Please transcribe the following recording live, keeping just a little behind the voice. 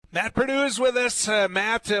Matt Perdue is with us.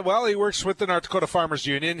 Matt, he works with the North Dakota Farmers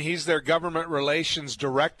Union. He's their government relations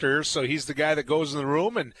director, so he's the guy that goes in the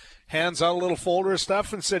room and hands out a little folder of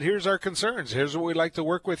stuff and said, here's our concerns. Here's what we'd like to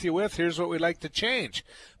work with you with. Here's what we'd like to change.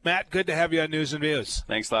 Matt, good to have you on News and Views.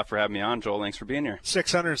 Thanks a lot for having me on, Joel. Thanks for being here.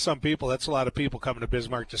 600 and some people. That's a lot of people coming to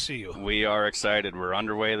Bismarck to see you. We are excited. We're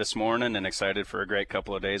underway this morning and excited for a great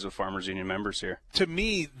couple of days with Farmers Union members here. To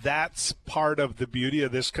me, that's part of the beauty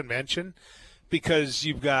of this convention, because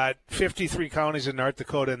you've got 53 counties in North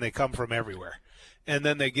Dakota and they come from everywhere. And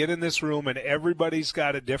then they get in this room and everybody's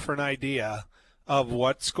got a different idea of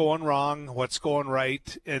what's going wrong, what's going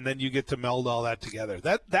right, and then you get to meld all that together.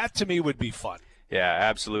 That to me would be fun. Yeah,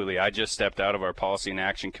 absolutely. I just stepped out of our Policy and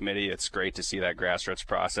Action Committee. It's great to see that grassroots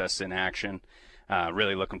process in action.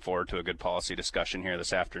 Really looking forward to a good policy discussion here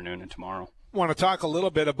this afternoon and tomorrow. I want to talk a little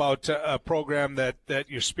bit about a program that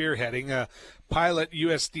you're spearheading, a pilot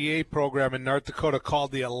USDA program in North Dakota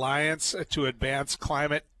called the Alliance to Advance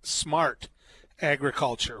Climate Smart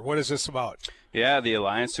Agriculture. What is this about? Yeah, the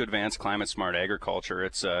Alliance to Advance Climate Smart Agriculture.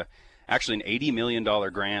 It's actually an $80 million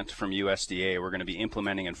grant from USDA. We're going to be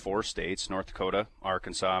implementing in 4 states, North Dakota,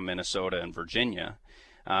 Arkansas, Minnesota, and Virginia.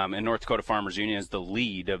 And North Dakota Farmers Union is the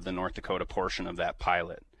lead of the North Dakota portion of that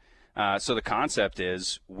pilot. So the concept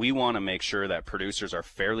is we want to make sure that producers are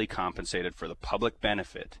fairly compensated for the public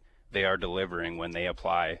benefit they are delivering when they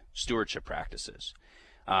apply stewardship practices.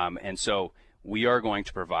 And so we are going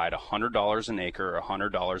to provide $100 an acre or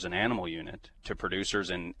 $100 an animal unit to producers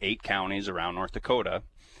in 8 counties around North Dakota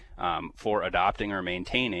for adopting or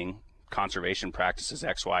maintaining conservation practices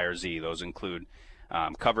X, Y, or Z. Those include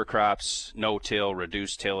cover crops, no-till,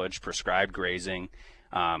 reduced tillage, prescribed grazing,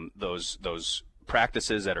 those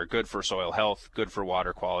practices that are good for soil health, good for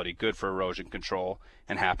water quality, good for erosion control,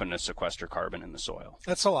 and happen to sequester carbon in the soil.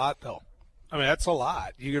 That's a lot, though. I mean, that's a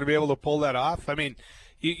lot. You're going to be able to pull that off? I mean,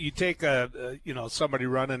 you take somebody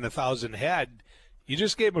running 1,000 head, you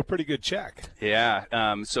just gave them a pretty good check. Yeah.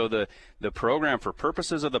 So the program, for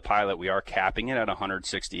purposes of the pilot, we are capping it at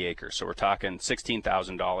 160 acres. So we're talking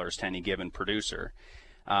 $16,000 to any given producer.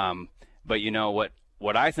 But you know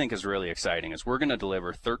what I think is really exciting is we're going to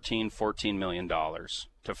deliver $14 million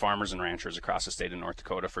to farmers and ranchers across the state of North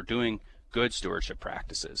Dakota for doing good stewardship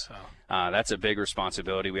practices. Oh. That's a big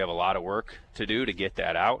responsibility. We have a lot of work to do to get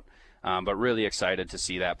that out, but really excited to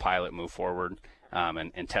see that pilot move forward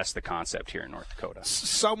and test the concept here in North Dakota.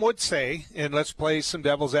 Some would say, and let's play some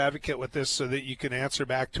devil's advocate with this so that you can answer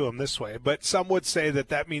back to them this way, but some would say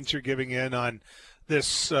that means you're giving in on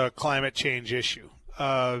this climate change issue.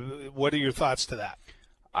 What are your thoughts to that?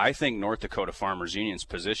 I think North Dakota Farmers Union's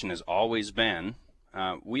position has always been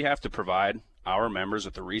we have to provide our members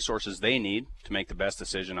with the resources they need to make the best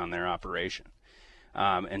decision on their operation.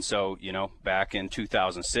 And so, back in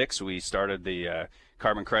 2006, we started the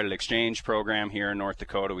carbon credit exchange program here in North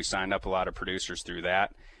Dakota. We signed up a lot of producers through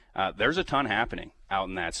that. There's a ton happening out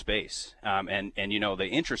in that space. And the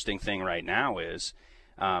interesting thing right now is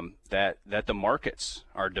that the markets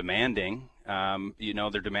are demanding,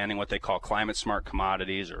 they're demanding what they call climate smart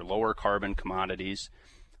commodities or lower carbon commodities.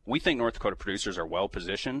 We think North Dakota producers are well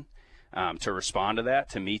positioned to respond to that,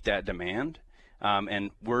 to meet that demand. And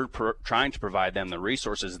we're trying to provide them the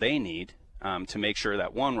resources they need to make sure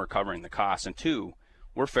that, one, we're covering the costs, and two,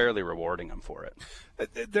 we're fairly rewarding them for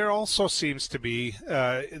it. There also seems to be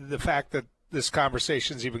the fact that this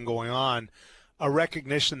conversation's even going on, a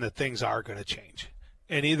recognition that things are going to change.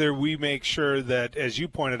 And either we make sure that, as you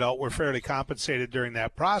pointed out, we're fairly compensated during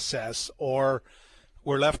that process, or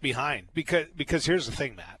we're left behind. Because here's the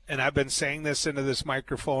thing, Matt, and I've been saying this into this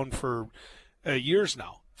microphone for years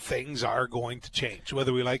now. Things are going to change,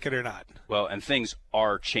 whether we like it or not. Well, and things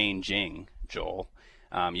are changing, Joel.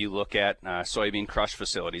 You look at soybean crush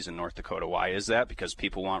facilities in North Dakota. Why is that? Because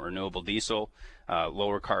people want renewable diesel,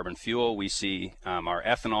 lower carbon fuel. We see our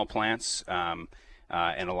ethanol plants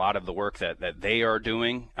and a lot of the work that they are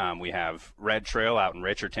doing. We have Red Trail out in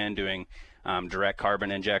Richardson doing direct carbon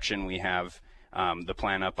injection. We have the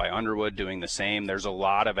plant up by Underwood doing the same. There's a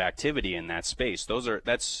lot of activity in that space.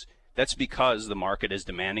 That's because the market is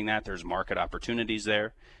demanding that. There's market opportunities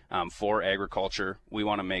there for agriculture. We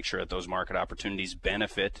want to make sure that those market opportunities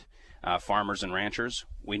benefit farmers and ranchers.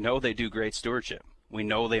 We know they do great stewardship. We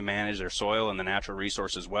know they manage their soil and the natural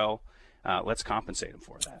resources well. Let's compensate them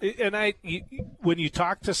for that. And when you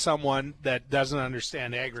talk to someone that doesn't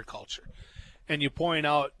understand agriculture, and you point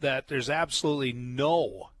out that there's absolutely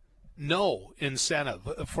no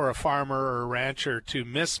incentive for a farmer or a rancher to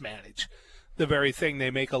mismanage the very thing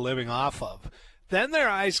they make a living off of, then their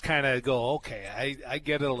eyes kind of go, okay, I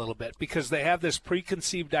get it a little bit, because they have this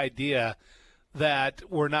preconceived idea that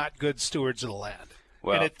we're not good stewards of the land.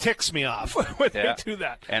 Well, and it ticks me off when they do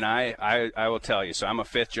that. And I will tell you, so I'm a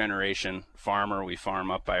fifth-generation farmer. We farm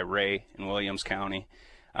up by Ray in Williams County.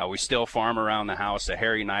 We still farm around the house that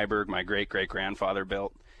Harry Nyberg, my great-great-grandfather,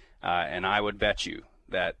 built. And I would bet you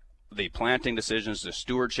that the planting decisions, the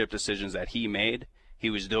stewardship decisions that he made, he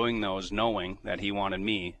was doing those knowing that he wanted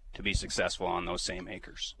me to be successful on those same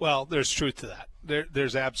acres. Well, there's truth to that.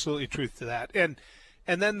 There's absolutely truth to that. And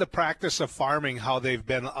then the practice of farming, how they've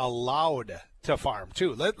been allowed to farm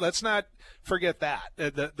too. Let's not forget that.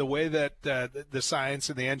 The way that the science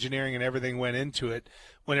and the engineering and everything went into it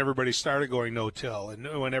when everybody started going no-till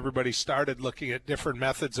and when everybody started looking at different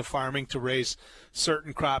methods of farming to raise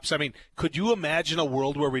certain crops. I mean, could you imagine a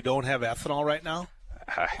world where we don't have ethanol right now?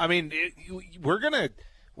 I mean, we're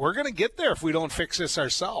gonna get there if we don't fix this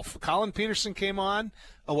ourselves. Colin Peterson came on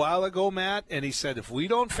a while ago, Matt, and he said if we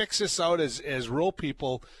don't fix this out as rural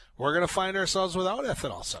people, we're going to find ourselves without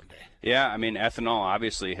ethanol someday. Yeah, I mean, ethanol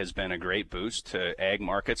obviously has been a great boost to ag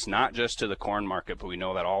markets, not just to the corn market, but we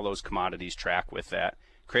know that all those commodities track with that,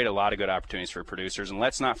 create a lot of good opportunities for producers. And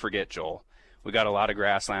let's not forget, Joel, we got a lot of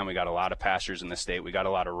grassland, we got a lot of pastures in the state, we got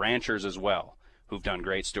a lot of ranchers as well who've done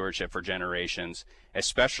great stewardship for generations,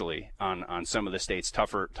 especially on some of the state's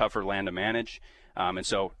tougher land to manage. And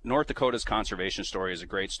so North Dakota's conservation story is a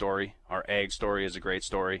great story. Our ag story is a great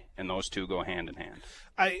story, and those two go hand in hand.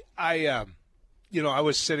 I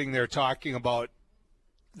was sitting there talking about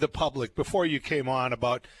the public before you came on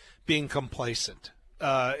about being complacent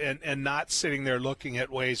and not sitting there looking at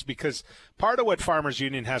ways, because part of what Farmers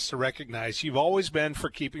Union has to recognize, you've always been for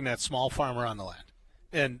keeping that small farmer on the land.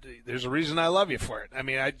 And there's a reason I love you for it. I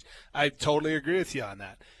mean, I totally agree with you on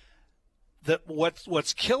that.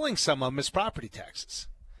 What's killing some of them is property taxes.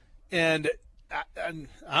 And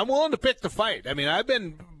I'm willing to pick the fight. I mean, I've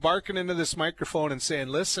been barking into this microphone and saying,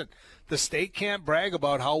 listen, the state can't brag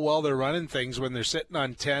about how well they're running things when they're sitting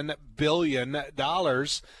on $10 billion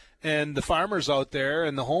and the farmers out there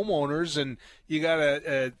and the homeowners, and you got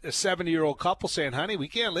a 70-year-old couple saying, honey, we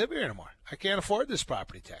can't live here anymore. I can't afford this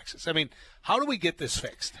property taxes. I mean, how do we get this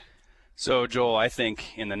fixed? So, Joel, I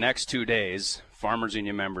think in the next 2 days, Farmers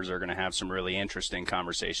Union members are going to have some really interesting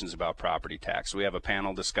conversations about property tax. We have a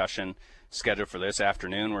panel discussion scheduled for this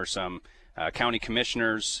afternoon where some county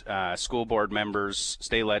commissioners, school board members,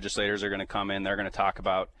 state legislators are going to come in. They're going to talk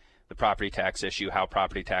about the property tax issue, how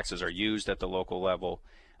property taxes are used at the local level.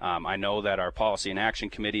 I know that our Policy and Action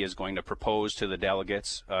Committee is going to propose to the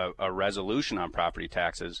delegates a resolution on property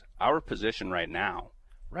taxes. Our position right now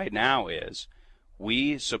is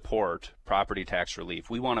we support property tax relief.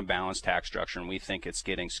 We want a balanced tax structure, and we think it's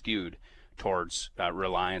getting skewed towards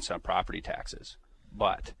reliance on property taxes.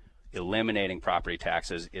 But eliminating property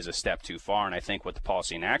taxes is a step too far, and I think what the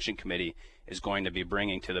Policy and Action Committee is going to be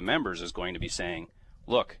bringing to the members is going to be saying,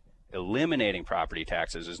 look, eliminating property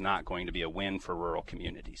taxes is not going to be a win for rural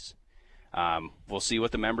communities. We'll see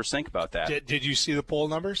what the members think about that. Did you see the poll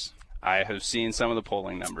numbers? I have seen some of the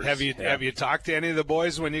polling numbers. Have you talked to any of the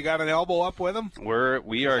boys when you got an elbow up with them? I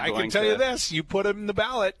can tell you this: you put them in the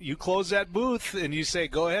ballot, you close that booth, and you say,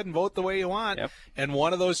 "Go ahead and vote the way you want." Yep. And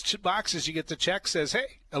one of those boxes you get the check says,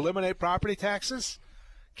 "Hey, eliminate property taxes."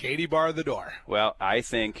 Katie bar the door. Well, I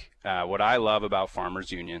think what I love about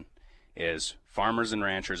Farmers Union is farmers and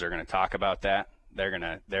ranchers are going to talk about that. They're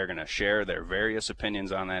going to share their various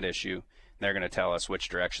opinions on that issue. They're going to tell us which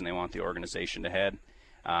direction they want the organization to head.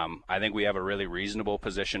 I think we have a really reasonable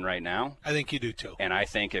position right now. I think you do too. And I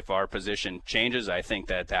think if our position changes, I think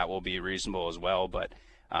that will be reasonable as well. But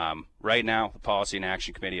right now, the Policy and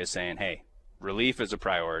Action Committee is saying, hey, relief is a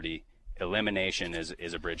priority. Elimination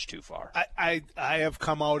is a bridge too far. I have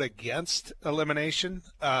come out against elimination.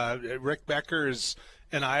 Rick Becker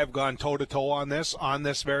and I have gone toe-to-toe on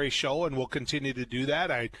this very show, and we'll continue to do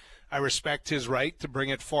that. I respect his right to bring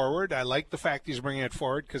it forward. I like the fact he's bringing it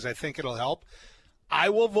forward because I think it'll help. I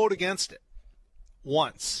will vote against it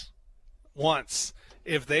once.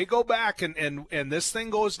 If they go back and this thing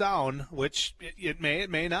goes down, which it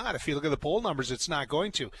may not. If you look at the poll numbers, it's not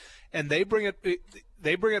going to. And they bring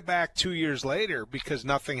it back 2 years later because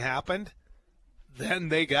nothing happened, then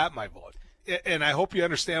they got my vote. And I hope you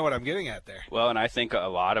understand what I'm getting at there. Well, and I think a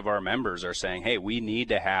lot of our members are saying, hey, we need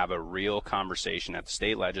to have a real conversation at the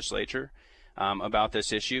state legislature about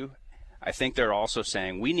this issue. I think they're also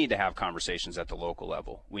saying we need to have conversations at the local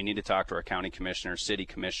level. We need to talk to our county commissioners, city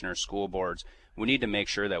commissioners, school boards. We need to make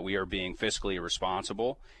sure that we are being fiscally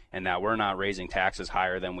responsible and that we're not raising taxes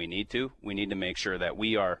higher than we need to. We need to make sure that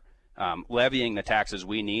we are levying the taxes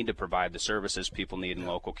we need to provide the services people need in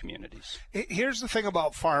local communities. Here's the thing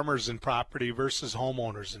about farmers and property versus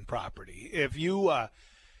homeowners and property. If you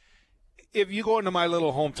if you go into my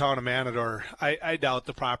little hometown of Manador, I doubt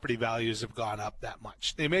the property values have gone up that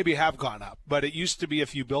much. They maybe have gone up, but it used to be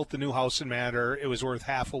if you built a new house in Manador, it was worth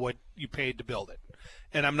half of what you paid to build it.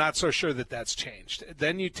 And I'm not so sure that that's changed.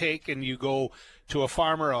 Then you take and you go to a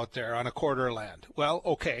farmer out there on a quarter of land. Well,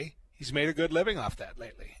 okay, he's made a good living off that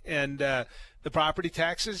lately. And the property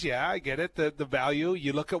taxes, yeah, I get it. The value,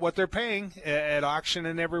 you look at what they're paying at auction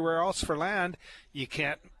and everywhere else for land. You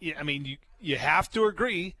can't, I mean, you have to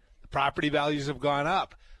agree the property values have gone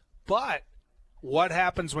up. But what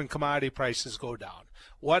happens when commodity prices go down?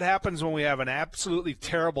 What happens when we have an absolutely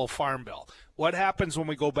terrible farm bill? What happens when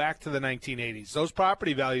we go back to the 1980s? Those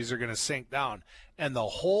property values are going to sink down, and the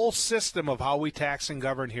whole system of how we tax and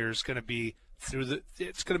govern here is going to be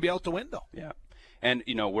it's going to be out the window. Yeah. And,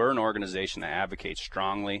 we're an organization that advocates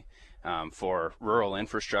strongly for rural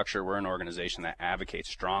infrastructure. We're an organization that advocates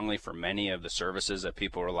strongly for many of the services that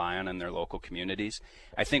people rely on in their local communities.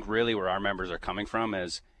 I think really where our members are coming from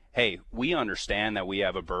is, hey, we understand that we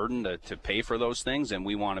have a burden to pay for those things, and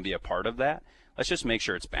we want to be a part of that. Let's just make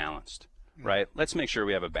sure it's balanced, right? Let's make sure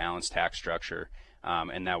we have a balanced tax structure,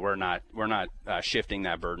 and that we're not shifting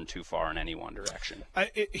that burden too far in any one direction.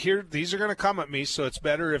 These are going to come at me, so it's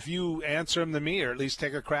better if you answer them than me, or at least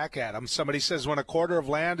take a crack at them. Somebody says when a quarter of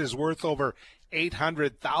land is worth over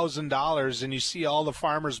 $800,000, and you see all the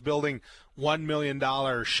farmers building $1 million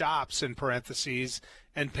shops in parentheses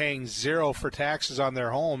and paying zero for taxes on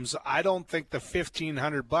their homes, I don't think the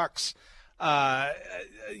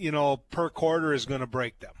 $1,500 per quarter is going to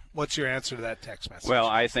break them. What's your answer to that text message? Well,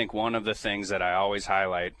 I think one of the things that I always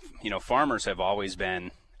highlight, farmers have always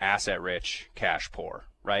been asset rich, cash poor,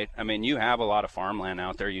 right? I mean, you have a lot of farmland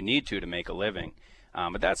out there. You need to make a living.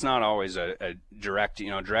 But that's not always a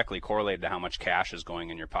directly correlated to how much cash is going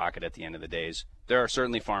in your pocket at the end of the days. There are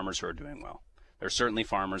certainly farmers who are doing well. There are certainly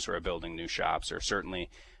farmers who are building new shops. There are certainly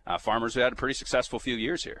farmers who had a pretty successful few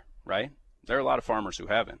years here, right? There are a lot of farmers who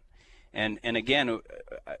haven't. And again,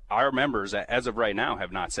 our members, as of right now,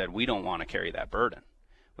 have not said we don't want to carry that burden.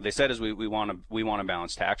 What they said is we want a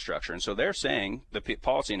balanced tax structure. And so they're saying, the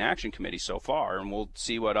Policy and Action Committee so far, and we'll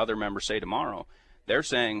see what other members say tomorrow, they're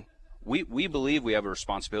saying we believe we have a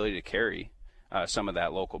responsibility to carry some of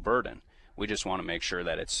that local burden. We just want to make sure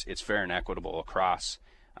that it's fair and equitable across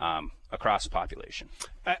the population.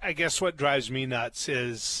 I guess what drives me nuts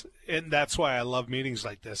is, and that's why I love meetings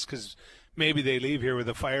like this, because maybe they leave here with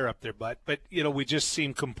a fire up their butt, but we just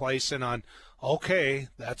seem complacent on, okay,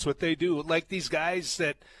 that's what they do. Like these guys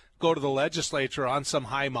that go to the legislature on some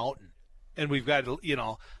high mountain, and we've got,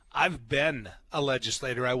 I've been a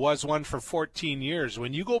legislator. I was one for 14 years.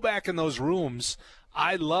 When you go back in those rooms,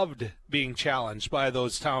 I loved being challenged by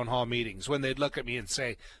those town hall meetings when they'd look at me and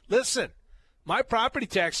say, listen, my property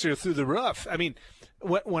taxes are through the roof. I mean,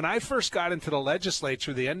 when I first got into the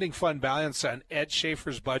legislature, the ending fund balance on Ed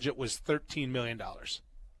Schaefer's budget was $13 million.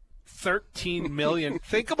 $13 million.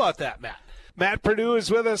 Think about that, Matt. Matt Perdue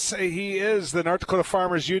is with us. He is the North Dakota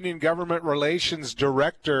Farmers Union Government Relations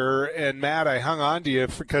Director. And, Matt, I hung on to you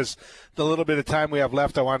because the little bit of time we have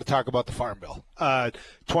left, I want to talk about the Farm Bill.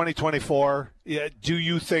 2024, do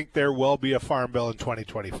you think there will be a Farm Bill in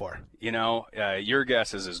 2024? Your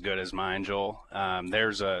guess is as good as mine, Joel.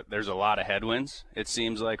 There's a lot of headwinds, it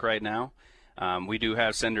seems like right now. We do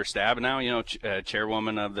have Senator Stab now,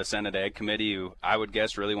 chairwoman of the Senate Ag Committee, who I would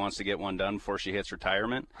guess really wants to get one done before she hits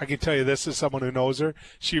retirement. I can tell you this is someone who knows her.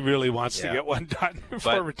 She really wants to get one done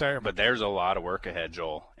before retirement. But there's a lot of work ahead,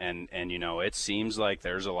 Joel. And it seems like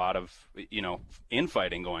there's a lot of,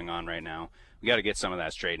 infighting going on right now. We got to get some of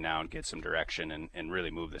that straightened out and get some direction and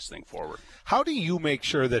really move this thing forward. How do you make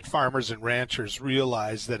sure that farmers and ranchers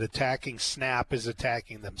realize that attacking SNAP is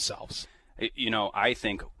attacking themselves? I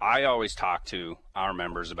think I always talk to our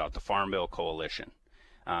members about the Farm Bill Coalition.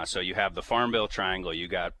 So you have the Farm Bill Triangle. You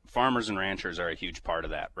got farmers and ranchers are a huge part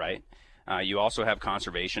of that, right? You also have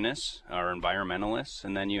conservationists or environmentalists,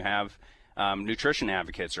 and then you have nutrition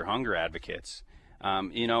advocates or hunger advocates.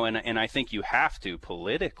 And I think you have to,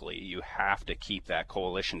 politically, you have to keep that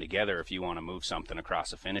coalition together if you want to move something across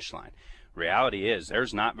the finish line. Reality is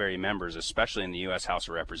there's not very members, especially in the U.S. House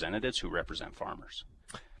of Representatives, who represent farmers.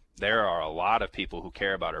 There are a lot of people who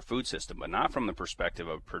care about our food system, but not from the perspective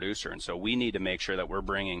of a producer. And so we need to make sure that we're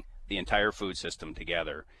bringing the entire food system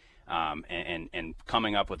together and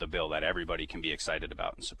coming up with a bill that everybody can be excited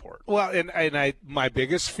about and support. Well, my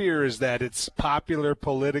biggest fear is that it's popular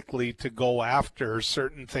politically to go after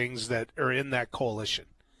certain things that are in that coalition.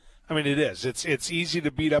 I mean, it is. It's easy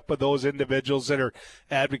to beat up with those individuals that are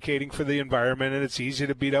advocating for the environment, and it's easy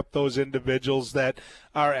to beat up those individuals that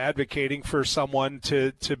are advocating for someone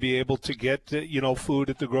to be able to get, food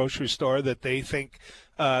at the grocery store that they think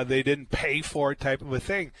they didn't pay for it type of a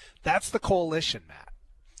thing. That's the coalition, Matt.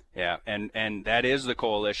 Yeah, and that is the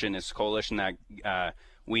coalition. It's a coalition that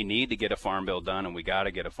we need to get a farm bill done, and we got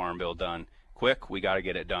to get a farm bill done quick. We got to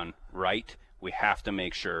get it done right. We have to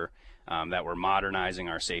make sure that we're modernizing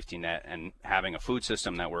our safety net and having a food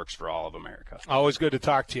system that works for all of America. Always good to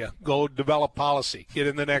talk to you. Go develop policy. Get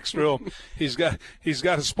in the next room. He's got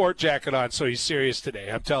a sport jacket on, so he's serious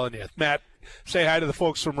today. I'm telling you. Matt, say hi to the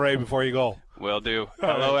folks from Ray before you go. Will do.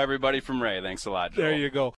 Hello, everybody from Ray. Thanks a lot, Joel. There you go.